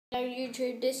Hello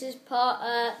YouTube, this is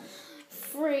part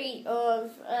 3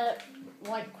 of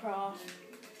Minecraft.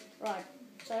 Right,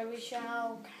 so we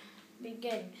shall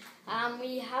begin. And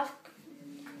we have,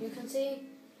 you can see,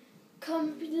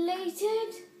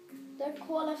 completed the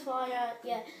qualifier.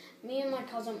 Yeah, me and my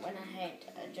cousin went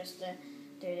ahead just to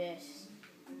do this.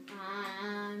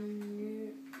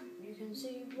 And you can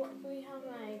see what we have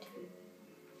made.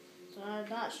 So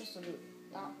that's just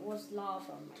that was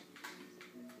lava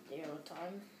the other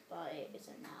time, but it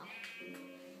isn't now.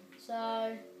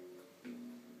 So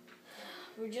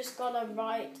we just gotta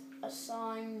write a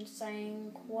sign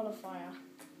saying qualifier.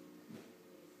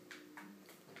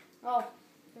 Oh,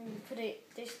 put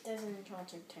it. This there's an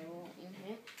enchanted table in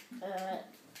here.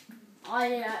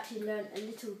 I actually learned a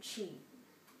little cheat.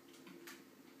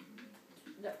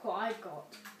 Look what I've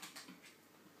got.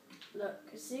 Look,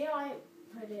 see, I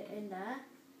put it in there.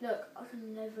 Look, I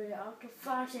can level it up to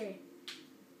 30.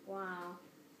 Wow.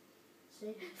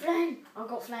 See? Flame! I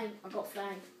got flame.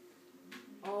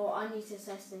 Oh, I need to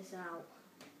test this out.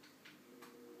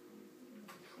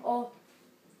 Oh,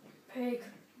 pig.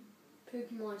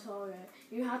 Pig my target.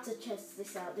 You have to test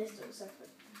this out. This looks so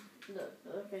good.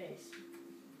 Look at this.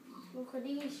 Look at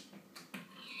these.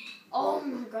 Oh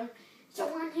my god.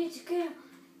 Someone needs to kill.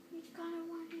 He's got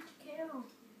one need to kill.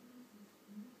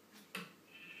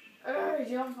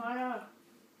 He's on fire.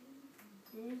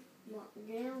 Yeah.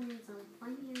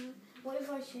 What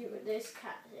if I shoot with this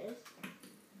cactus?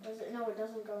 Does it? No, it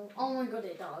doesn't go. Oh my god,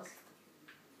 it does.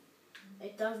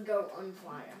 It does go on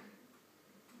fire.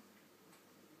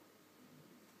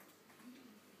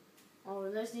 Oh,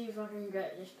 let's see if I can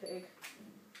get this pig.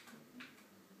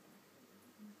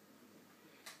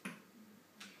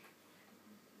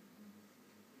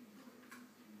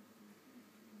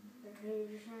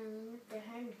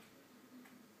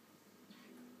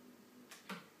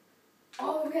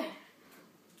 Oh yeah!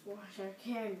 What a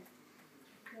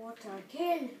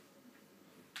kill!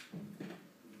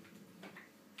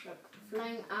 Look,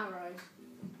 flame arrows.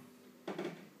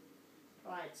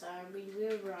 Right, so we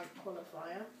will write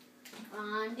qualifier.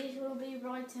 And this will be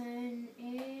written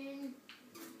in...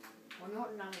 well, not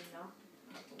lavender.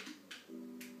 Purple.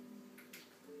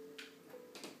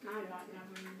 I like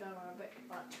lavender a bit,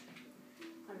 but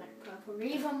I like purple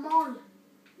even more.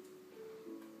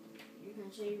 You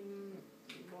can see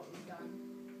what we've done.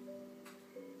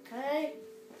 Okay.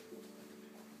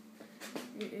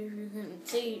 If you can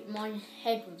see, my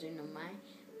head was in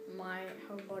my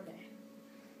whole body.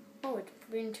 Oh, it's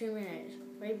been 2 minutes.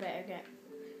 We better get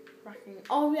cracking.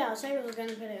 Oh yeah, I said I was going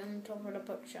to put it on top of the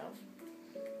bookshelf.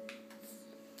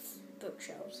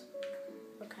 Bookshelves.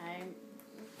 Okay.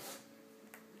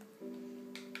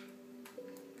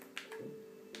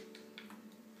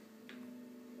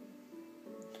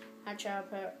 Actually, I'll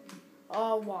put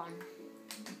R1.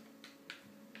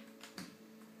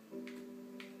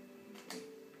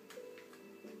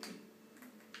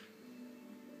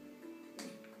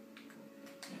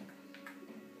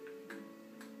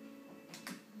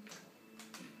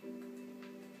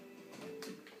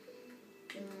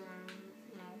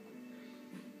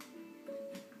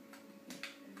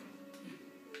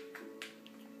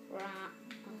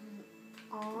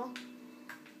 R.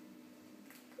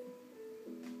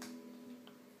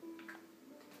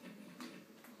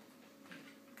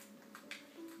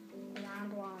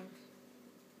 Round 1.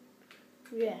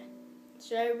 Yeah.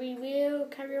 So we will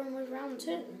carry on with round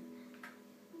 2.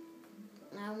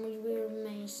 And we will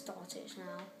may start it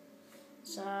now.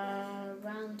 So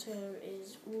round 2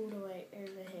 is all the way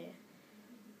over here.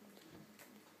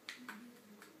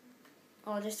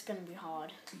 Oh, this is going to be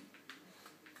hard.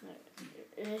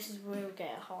 This will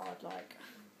get hard, like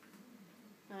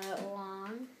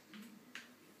 1.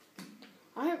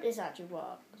 I hope this actually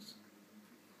works.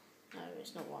 No,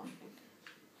 it's not working.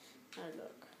 No,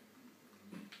 look.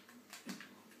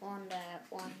 1 there,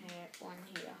 1 here, 1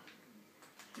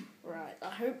 here. Right, I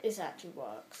hope this actually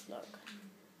works, look.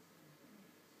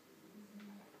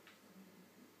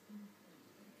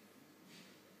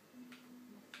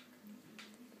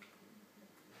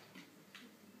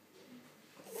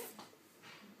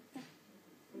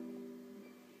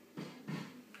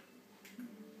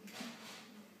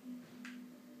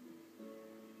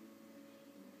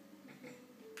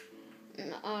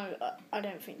 No, I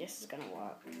don't think this is going to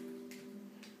work.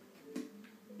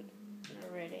 No,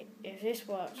 really. If this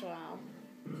works well,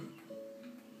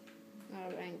 no,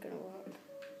 it ain't going to work.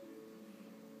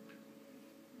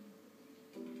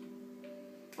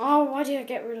 Oh, why did I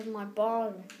get rid of my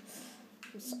bow?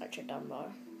 I'm such a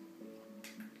dumbo.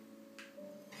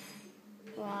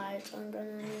 Right, I'm going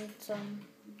to need some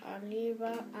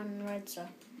Oliva and Redza.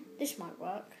 This might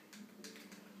work.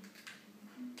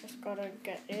 gotta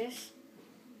get this.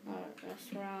 Oh,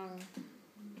 that's wrong.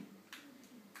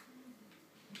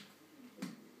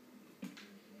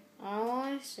 Oh,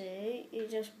 I see. You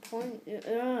just point.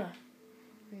 Ugh.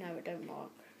 No, it don't work.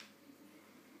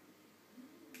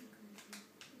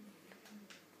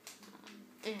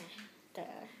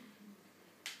 There.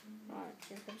 Right,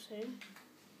 you can see.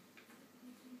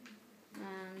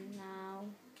 And now,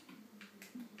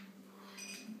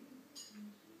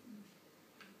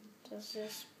 does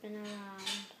this spin around?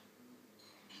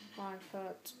 I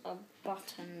put a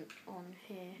button on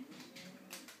here.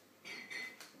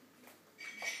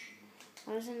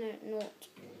 Why isn't it not?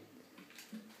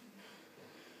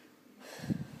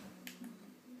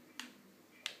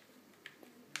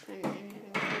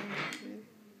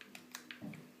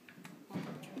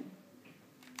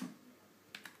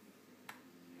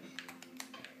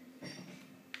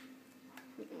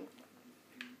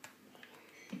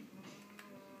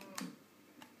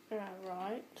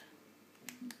 Right.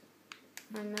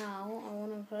 And now I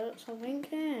want to put something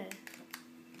here.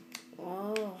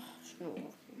 Oh, it's not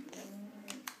working.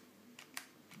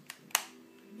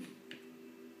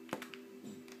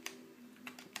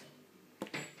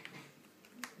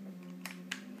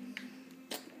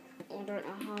 I don't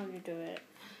know how you do it.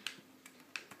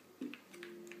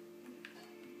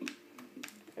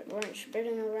 It won't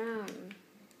spinning around.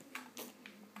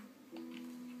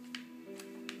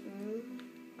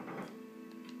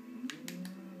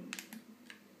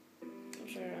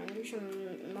 So I'm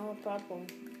using no problem.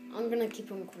 I'm gonna keep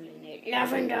on calling it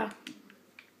lavender.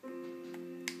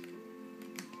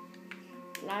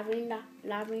 Lavender,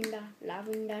 lavender,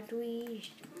 lavender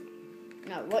twist.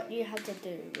 Now what you have to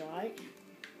do, right?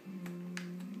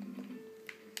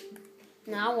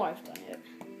 Now I've done it.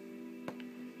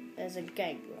 There's a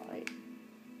gate, right?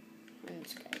 And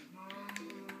this gate.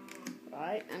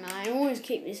 Right, and I always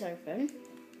keep this open.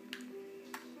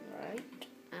 Right,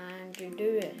 and you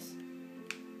do this.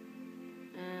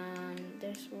 And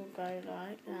this will go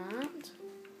like that.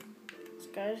 This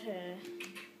goes here.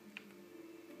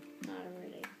 No,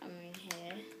 really, I mean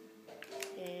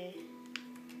here.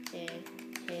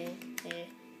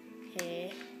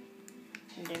 Here.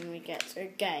 And then we get to a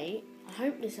gate. I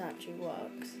hope this actually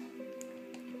works.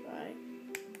 Right.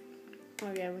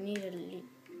 Oh yeah, we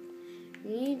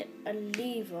need a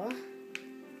lever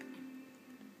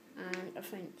and a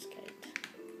fence gate.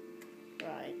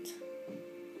 Right.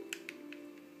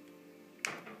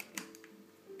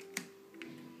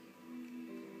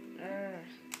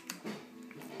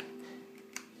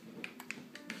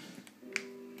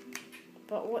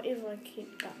 But what if I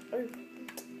keep that open?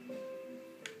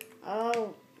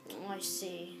 Oh, I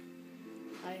see.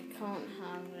 I can't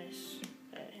have this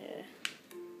right here.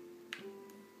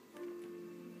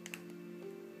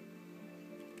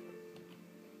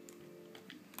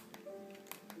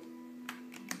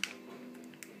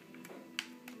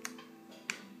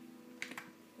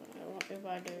 What if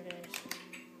I do this?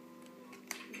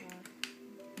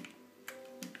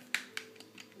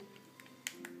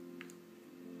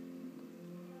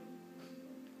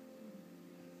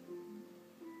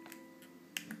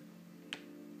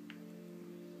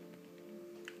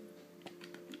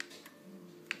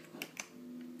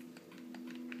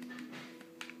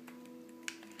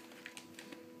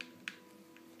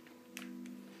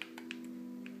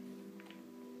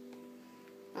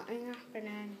 Nothing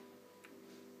happening.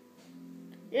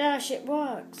 Yes, it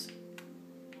works.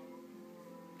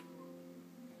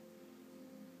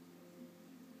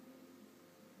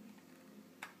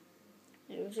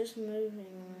 It was just moving.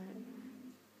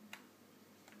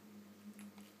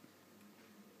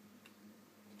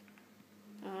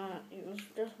 It was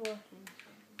just working.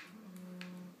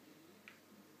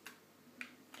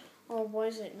 Oh, why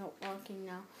is it not working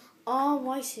now? Oh,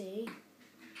 I see.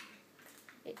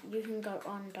 You can go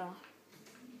under.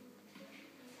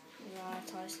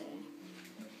 Right, I see.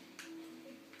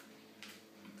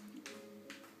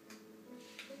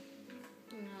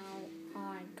 Now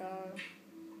I go.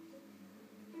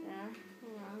 Yeah,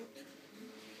 alright.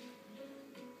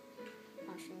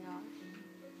 Actually, no.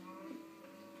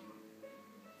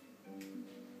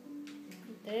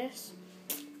 This.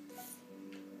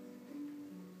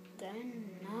 Then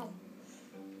now.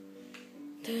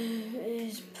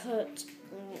 Is put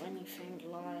anything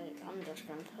like. I'm just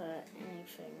gonna put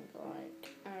anything like.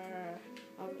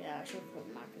 Oh yeah, I should put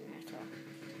Magneto.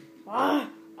 Ah,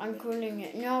 I'm calling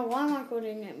it. No, why am I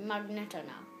calling it Magneto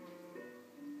now?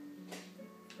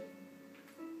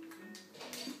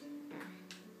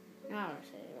 Now let's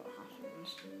see what happens.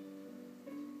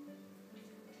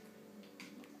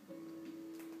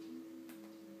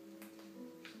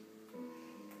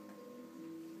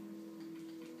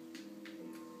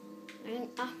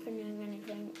 Ain't happening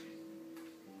anything.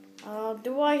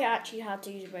 Do I actually have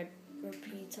to use red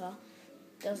repeater?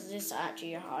 Does this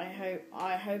actually?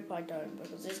 I hope I don't,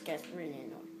 because this gets really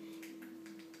annoying.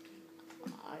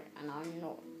 I'm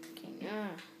not looking.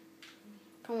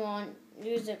 Come on,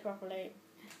 use it properly.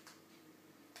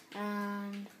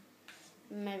 And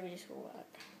maybe this will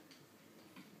work.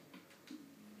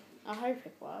 I hope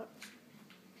it works.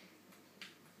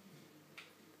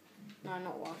 No,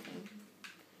 not working.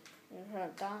 You've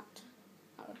heard that.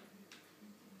 Oh.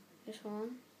 This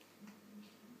one.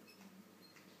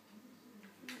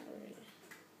 Not really.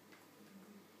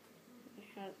 You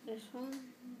had this one.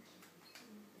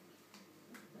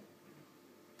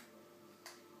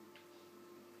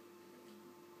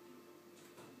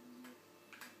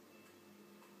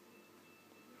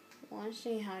 I want to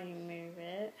see how you move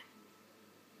it.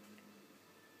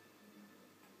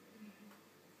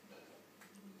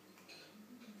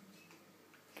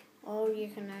 Oh, you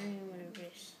can only move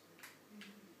this.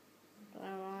 But I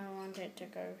want it to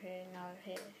go here, now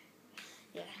here.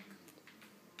 Yeah.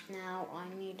 Now I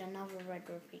need another red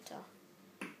repeater.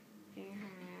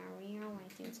 We are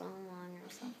waiting so long or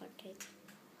suffocate.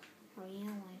 We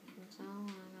are waiting so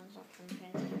long or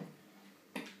suffocate.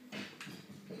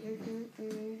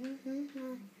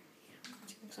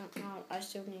 Oh, I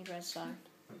still need redstone.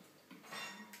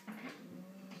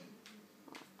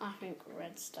 I think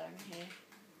redstone here.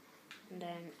 And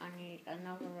then I need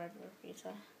another red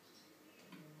repeater.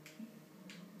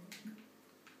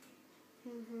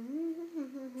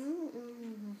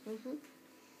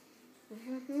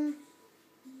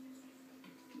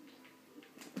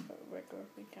 Red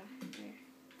repeater here.